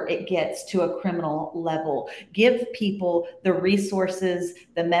before it gets to a criminal level. Give people the resources,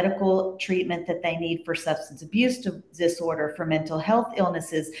 the medical treatment that they need for substance abuse disorder, for mental health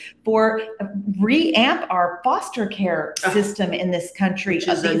illnesses, for reamp our foster care system in this country. Which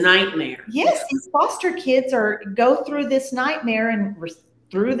is a nightmare. Yes, these foster kids go through this nightmare and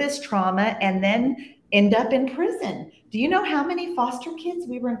through this trauma, and then end up in prison. Do you know how many foster kids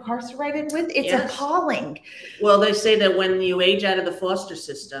we were incarcerated with? It's Yes. appalling. Well, they say that when you age out of the foster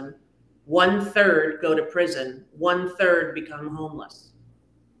system, 1/3 go to prison, 1/3 become homeless.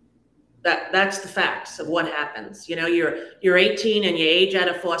 That's the facts of what happens. You know, you're 18 and you age out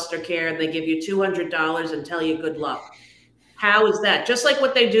of foster care and they give you $200 and tell you good luck. How is that? Just like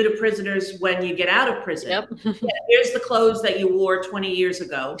what they do to prisoners when you get out of prison. Yep. Here's the clothes that you wore 20 years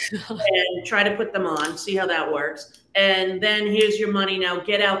ago and try to put them on, see how that works. And then here's your money. Now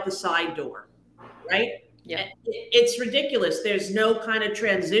get out the side door, right? Yeah. It's ridiculous. There's no kind of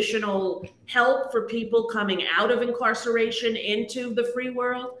transitional help for people coming out of incarceration into the free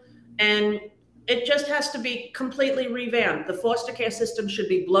world. And it just has to be completely revamped. The foster care system should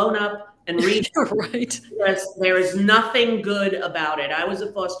be blown up and revamped. Right. Because there is nothing good about it. I was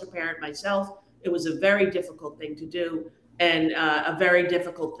a foster parent myself. It was a very difficult thing to do, and a very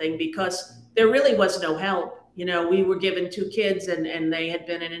difficult thing because there really was no help. You know, we were given 2 kids and they had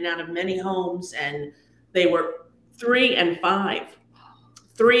been in and out of many homes, and they were 3 and 5.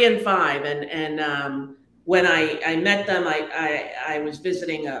 3 and 5. And when I met them, I was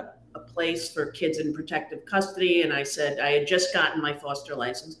visiting a place for kids in protective custody, and I said, I had just gotten my foster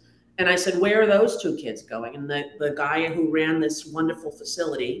license. And I said, where are those 2 kids going? And the guy who ran this wonderful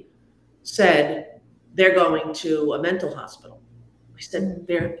facility said, they're going to a mental hospital. I said,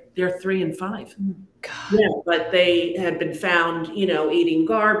 they're 3 and 5. God. Yeah, but they had been found, you know, eating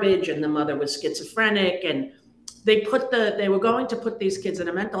garbage, and the mother was schizophrenic, and they were going to put these kids in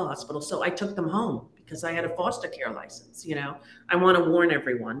a mental hospital. So I took them home because I had a foster care license. You know, I want to warn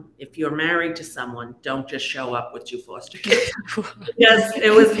everyone, if you're married to someone, don't just show up with 2 foster kids. Yes,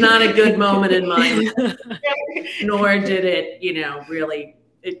 it was not a good moment in my life, nor did it, you know, really,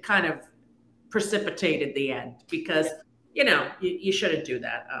 it kind of precipitated the end because, you know, you shouldn't do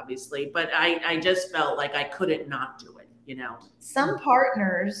that, obviously. But I just felt like I couldn't not do it, you know. Some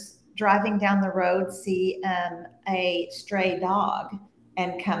partners driving down the road see a stray dog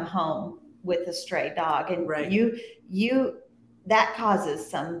and come home with a stray dog, and Right. you that causes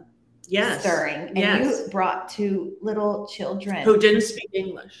some stirring. And you brought 2 little children who didn't speak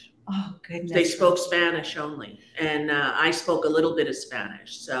English. Oh goodness! They spoke Spanish only, and I spoke a little bit of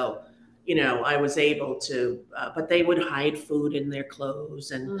Spanish. So, you know, I was able to, but they would hide food in their clothes,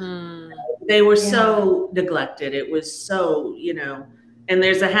 and they were so neglected. It was so, you know. And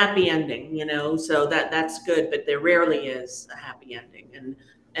there's a happy ending, you know, so that's good, but there rarely is a happy ending, and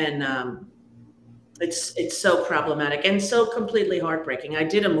it's so problematic and so completely heartbreaking. I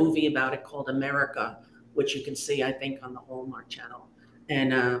did a movie about it called America, which you can see, I think, on the Hallmark Channel,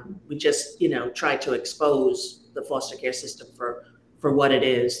 and we just, you know, tried to expose the foster care system for what it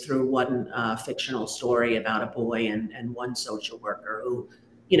is through one fictional story about a boy and one social worker who,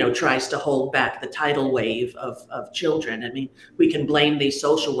 you know, tries to hold back the tidal wave of children. I mean, we can blame these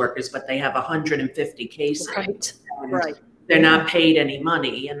social workers, but they have 150 cases. Right. They're not paid any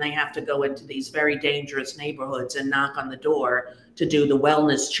money, and they have to go into these very dangerous neighborhoods and knock on the door to do the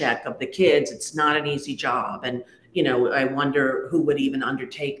wellness check of the kids. It's not an easy job. And, you know, I wonder who would even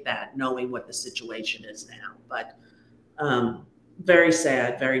undertake that, knowing what the situation is now. But very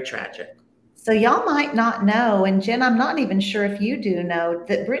sad, very tragic. So y'all might not know, and Jen, I'm not even sure if you do know,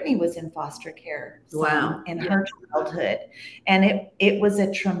 that Brittany was in foster care in her childhood. And it was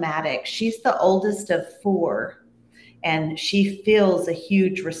a traumatic. She's the oldest of 4, and she feels a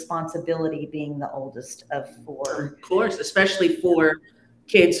huge responsibility being the oldest of 4. Of course, especially for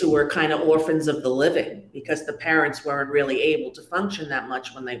kids who were kind of orphans of the living, because the parents weren't really able to function that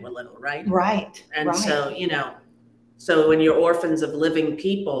much when they were little, right? Right. And so, you know, so when you're orphans of living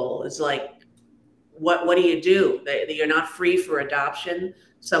people, it's like, what do you do? You're not free for adoption.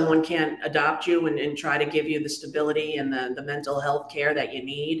 Someone can't adopt you and try to give you the stability and the mental health care that you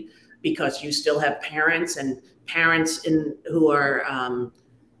need, because you still have parents, and parents who are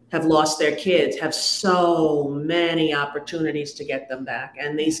have lost their kids have so many opportunities to get them back.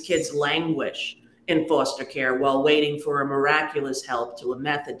 And these kids languish in foster care while waiting for a miraculous help to a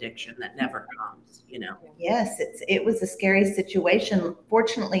meth addiction that never comes, you know? Yes, it was a scary situation.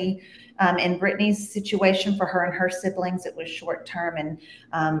 Fortunately, in Brittany's situation, for her and her siblings, it was short term, and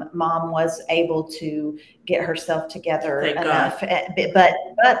mom was able to get herself together enough. But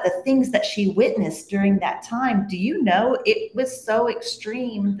the things that she witnessed during that time, do you know, it was so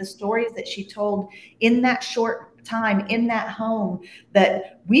extreme, the stories that she told in that short time in that home,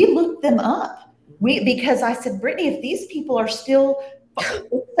 that we looked them up. Because I said, Brittany, if these people are still,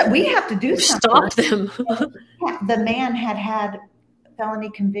 we have to do something. Stop them. The man had felony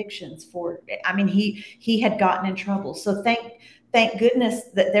convictions for. I mean, he had gotten in trouble. So thank goodness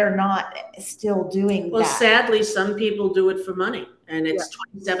that they're not still doing Well, that. sadly, some people do it for money, and Yeah. it's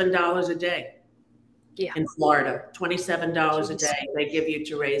 $27 a day. Yeah. In Florida, $27 a Jeez. day they give you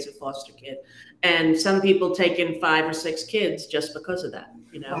to raise a foster kid, and some people take in 5 or 6 kids just because of that.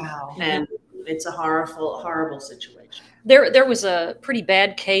 Wow. And it's a horrible situation. There was a pretty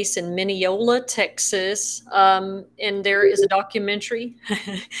bad case in Mineola, Texas, and there is a documentary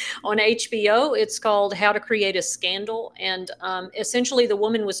on HBO. It's called How to Create a Scandal, and essentially the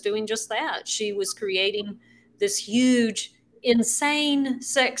woman was doing just that. She was creating this huge, insane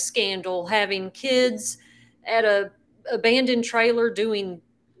sex scandal, having kids at a abandoned trailer doing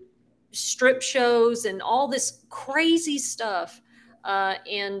strip shows and all this crazy stuff,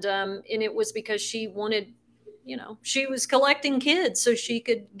 and it was because she wanted, she was collecting kids so she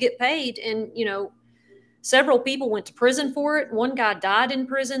could get paid. And, several people went to prison for it. One guy died in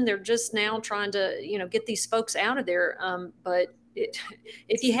prison. They're just now trying to, get these folks out of there. But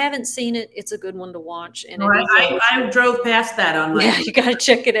if you haven't seen it, it's a good one to watch. And I drove past that on my. Yeah, you got to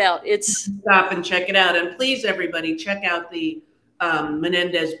check it out. It's stop and check it out. And please, everybody, check out the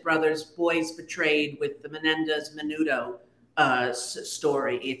Menendez brothers, Boys Betrayed, with the Menendez Menudo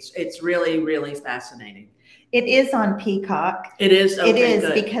story. It's really, really fascinating. It is on Peacock. It is. Okay, it is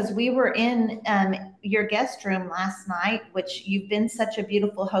good. Because we were in your guest room last night, which you've been such a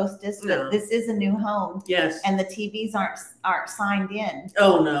beautiful hostess, but this is a new home. Yes. And the TVs aren't signed in.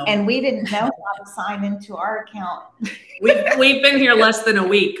 Oh no. And we didn't know how to sign into our account. We've been here less than a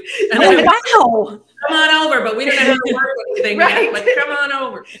week. And wow. Come on over, but we don't know how to work anything Right. yet. But come on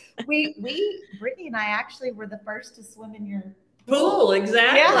over. Brittany and I actually were the first to swim in your pool.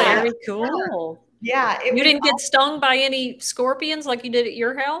 Exactly. Yeah. Very cool. Yeah. You didn't get stung by any scorpions like you did at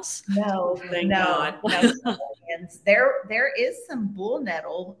your house? No, Thank God. no scorpions. There is some bull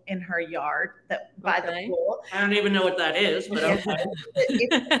nettle in her yard by the pool. I don't even know what that is, but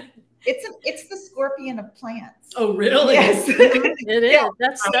okay. It's the scorpion of plants. Oh, really? Yes. It is.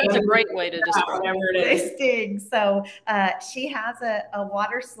 That's a great way to describe it. They sting. So she has a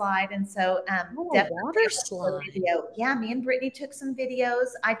water slide, and so definitely water slide. Video. Yeah, me and Brittany took some videos.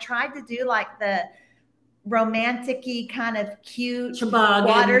 I tried to do like the romantic-y kind of cute toboggan,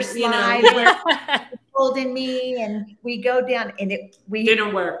 water slide where holding me and we go down, and we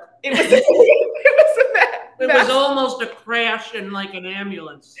didn't work. It was it was almost a crash in like an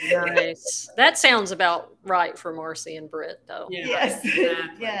ambulance. Nice. That sounds about right for Marcy and Britt, though. Yeah, yes.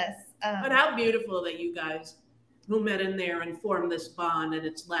 Exactly. Yes. But how beautiful that you guys who met in there and formed this bond, and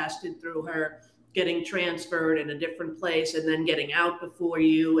it's lasted through her getting transferred in a different place and then getting out before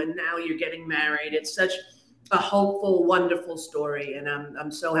you, and now you're getting married. It's such a hopeful, wonderful story, and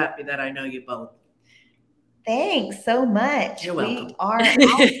I'm so happy that I know you both. Thanks so much. You're welcome. We are starting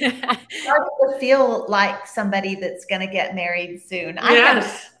to feel like somebody that's going to get married soon. Yes. I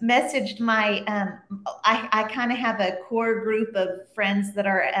have messaged my, I kind of have a core group of friends that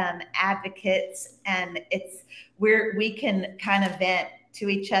are advocates, and we can kind of vent to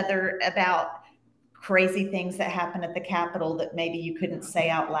each other about crazy things that happen at the Capitol that maybe you couldn't say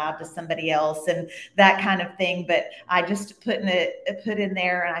out loud to somebody else and that kind of thing. But I just put in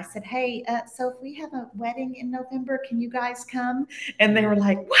there, and I said, hey, so if we have a wedding in November, can you guys come? And they were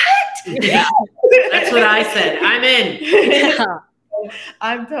like, what? Yeah, that's what I said. I'm in. Yeah.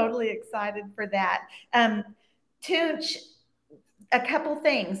 I'm totally excited for that. Tunch, a couple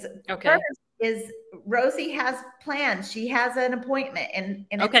things. Okay. First is Rosie has plans. She has an appointment, and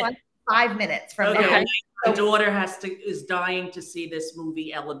it's like 5 minutes from now. My daughter is dying to see this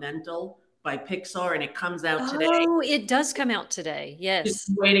movie Elemental by Pixar, and it comes out today. Oh, it does come out today. Yes. She's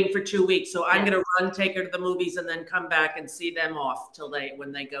waiting for 2 weeks, so I'm going to take her to the movies and then come back and see them off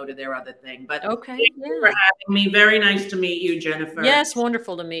when they go to their other thing. But thank you for having me. Very nice to meet you, Jennifer. Yes,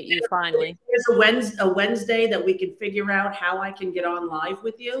 wonderful to meet you finally. There's a Wednesday that we can figure out how I can get on live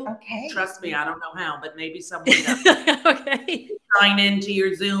with you. Okay. Trust me, I don't know how, but maybe someone else. Okay. Sign into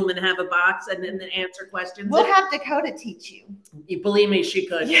your Zoom and have a box and then answer questions. We'll have Dakota teach you. You believe me, she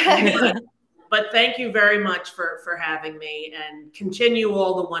could. Yeah. But thank you very much for having me, and continue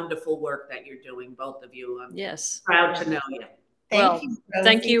all the wonderful work that you're doing, both of you. I'm proud to know you.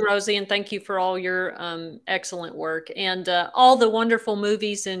 Thank you, Rosie, and thank you for all your excellent work, and all the wonderful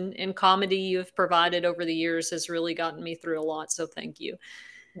movies and comedy you've provided over the years has really gotten me through a lot. So thank you.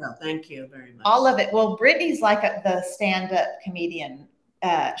 Well, thank you very much. All of it. Well, Brittany's like the stand-up comedian.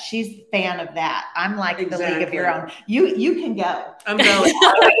 She's a fan of that. I'm like the League of Your Own. You can go. I'm going.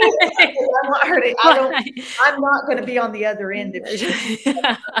 I'm not going to be on the other end of I'll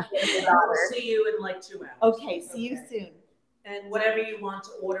see you in like 2 hours. Okay. See you soon. And whatever you want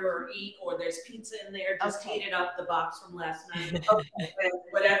to order or eat, or there's pizza in there, just heat it up, the box from last night. Okay.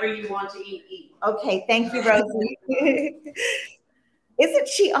 Whatever you want to eat, eat. Okay, thank you, Rosie. Isn't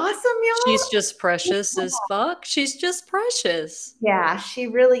she awesome, She's y'all? just precious as fuck. She's just precious. Yeah, she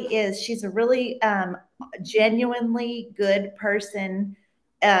really is. She's a really genuinely good person.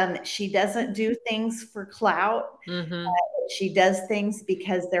 She doesn't do things for clout. Mm-hmm. She does things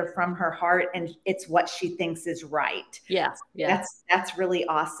because they're from her heart and it's what she thinks is right. Yeah, yeah. That's really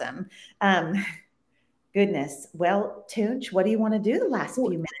awesome. Um, Goodness. Well, Tunch, what do you want to do the last few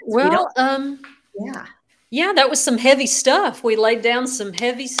minutes? Well, Yeah. yeah, that was some heavy stuff. We laid down some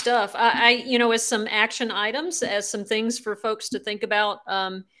heavy stuff. As some action items, as some things for folks to think about.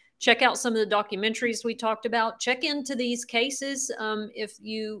 Check out some of the documentaries we talked about. Check into these cases. If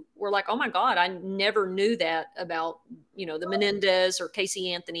you were like, oh my God, I never knew that about, the Menendez or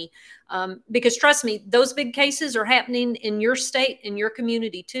Casey Anthony. Because trust me, those big cases are happening in your state, in your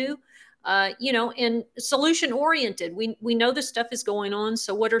community too. And solution oriented. We know this stuff is going on.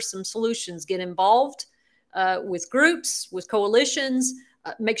 So what are some solutions? Get involved with groups, with coalitions.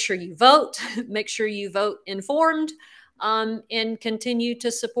 Make sure you vote. Make sure you vote informed, and continue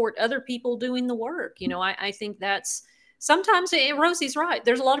to support other people doing the work. I think that's sometimes, and Rosie's right.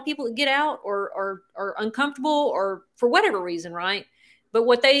 There's a lot of people that get out or are uncomfortable or for whatever reason, right? But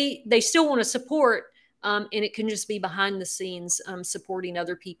what they still want to support. And it can just be behind the scenes, supporting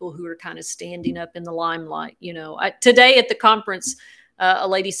other people who are kind of standing up in the limelight. Today at the conference, a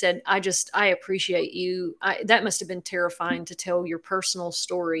lady said, I appreciate you. That must have been terrifying to tell your personal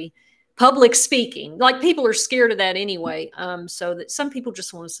story. Public speaking, like people are scared of that anyway. So that some people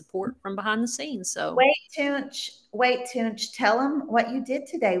just want to support from behind the scenes. So Wait, Tunch, tell them what you did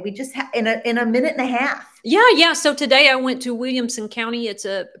today. We just in a minute and a half. Yeah. So today I went to Williamson County. It's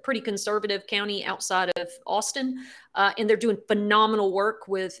a pretty conservative county outside of Austin. And they're doing phenomenal work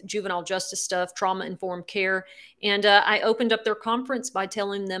with juvenile justice stuff, trauma-informed care. And I opened up their conference by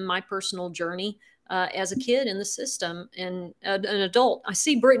telling them my personal journey as a kid in the system and an adult. I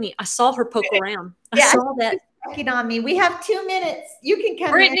see Brittany. I saw her poke around. I saw that. Checking on me. We have 2 minutes. You can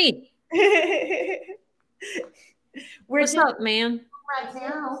come Brittany. in. What's up, man? Right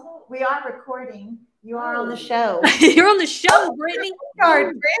now, we are recording. You are on the show. You're on the show, Brittany.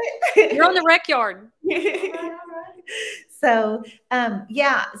 You're on the rec yard. So,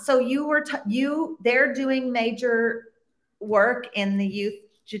 yeah. So they're doing major work in the youth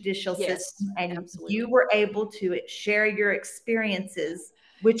judicial system, and absolutely. You were able to share your experiences,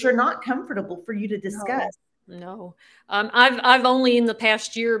 which are not comfortable for you to discuss. No. I've only in the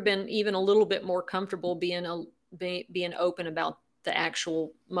past year been even a little bit more comfortable being open about the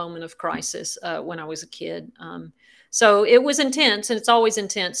actual moment of crisis when I was a kid. So it was intense, and it's always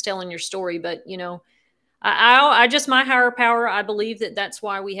intense telling your story. But I just, my higher power, I believe that that's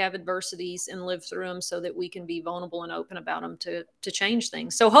why we have adversities and live through them, so that we can be vulnerable and open about them to change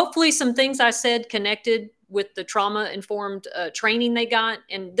things. So hopefully some things I said connected with the trauma-informed training they got.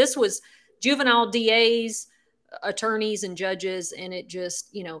 And this was juvenile DAs, attorneys, and judges. And it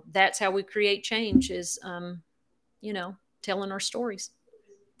just, that's how we create change is, telling our stories.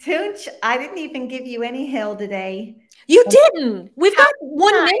 Tunch, I didn't even give you any hell today. You didn't. We've got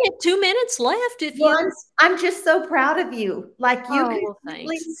 1 minute, 2 minutes left. I'm just so proud of you. Like you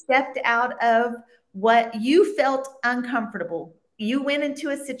completely stepped out of what you felt uncomfortable. You went into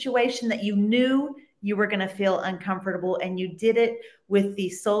a situation that you knew you were going to feel uncomfortable, and you did it with the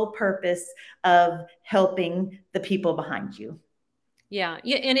sole purpose of helping the people behind you. Yeah.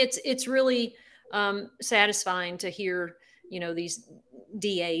 And it's really satisfying to hear, these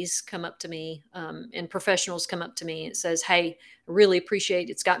DAs come up to me and professionals come up to me and says, hey, I really appreciate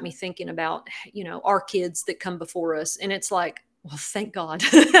it. It's got me thinking about, our kids that come before us. And it's like, well, thank God.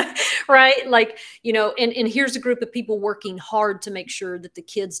 Right. Like, and here's a group of people working hard to make sure that the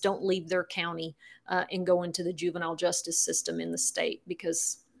kids don't leave their county and go into the juvenile justice system in the state,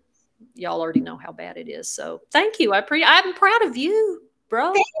 because y'all already know how bad it is. So thank you. I'm proud of you,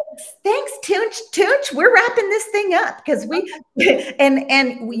 bro. Thanks, Tunch. We're wrapping this thing up because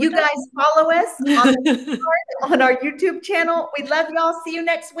and you guys follow us on our YouTube channel. We love y'all. See you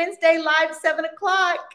next Wednesday live, 7 o'clock.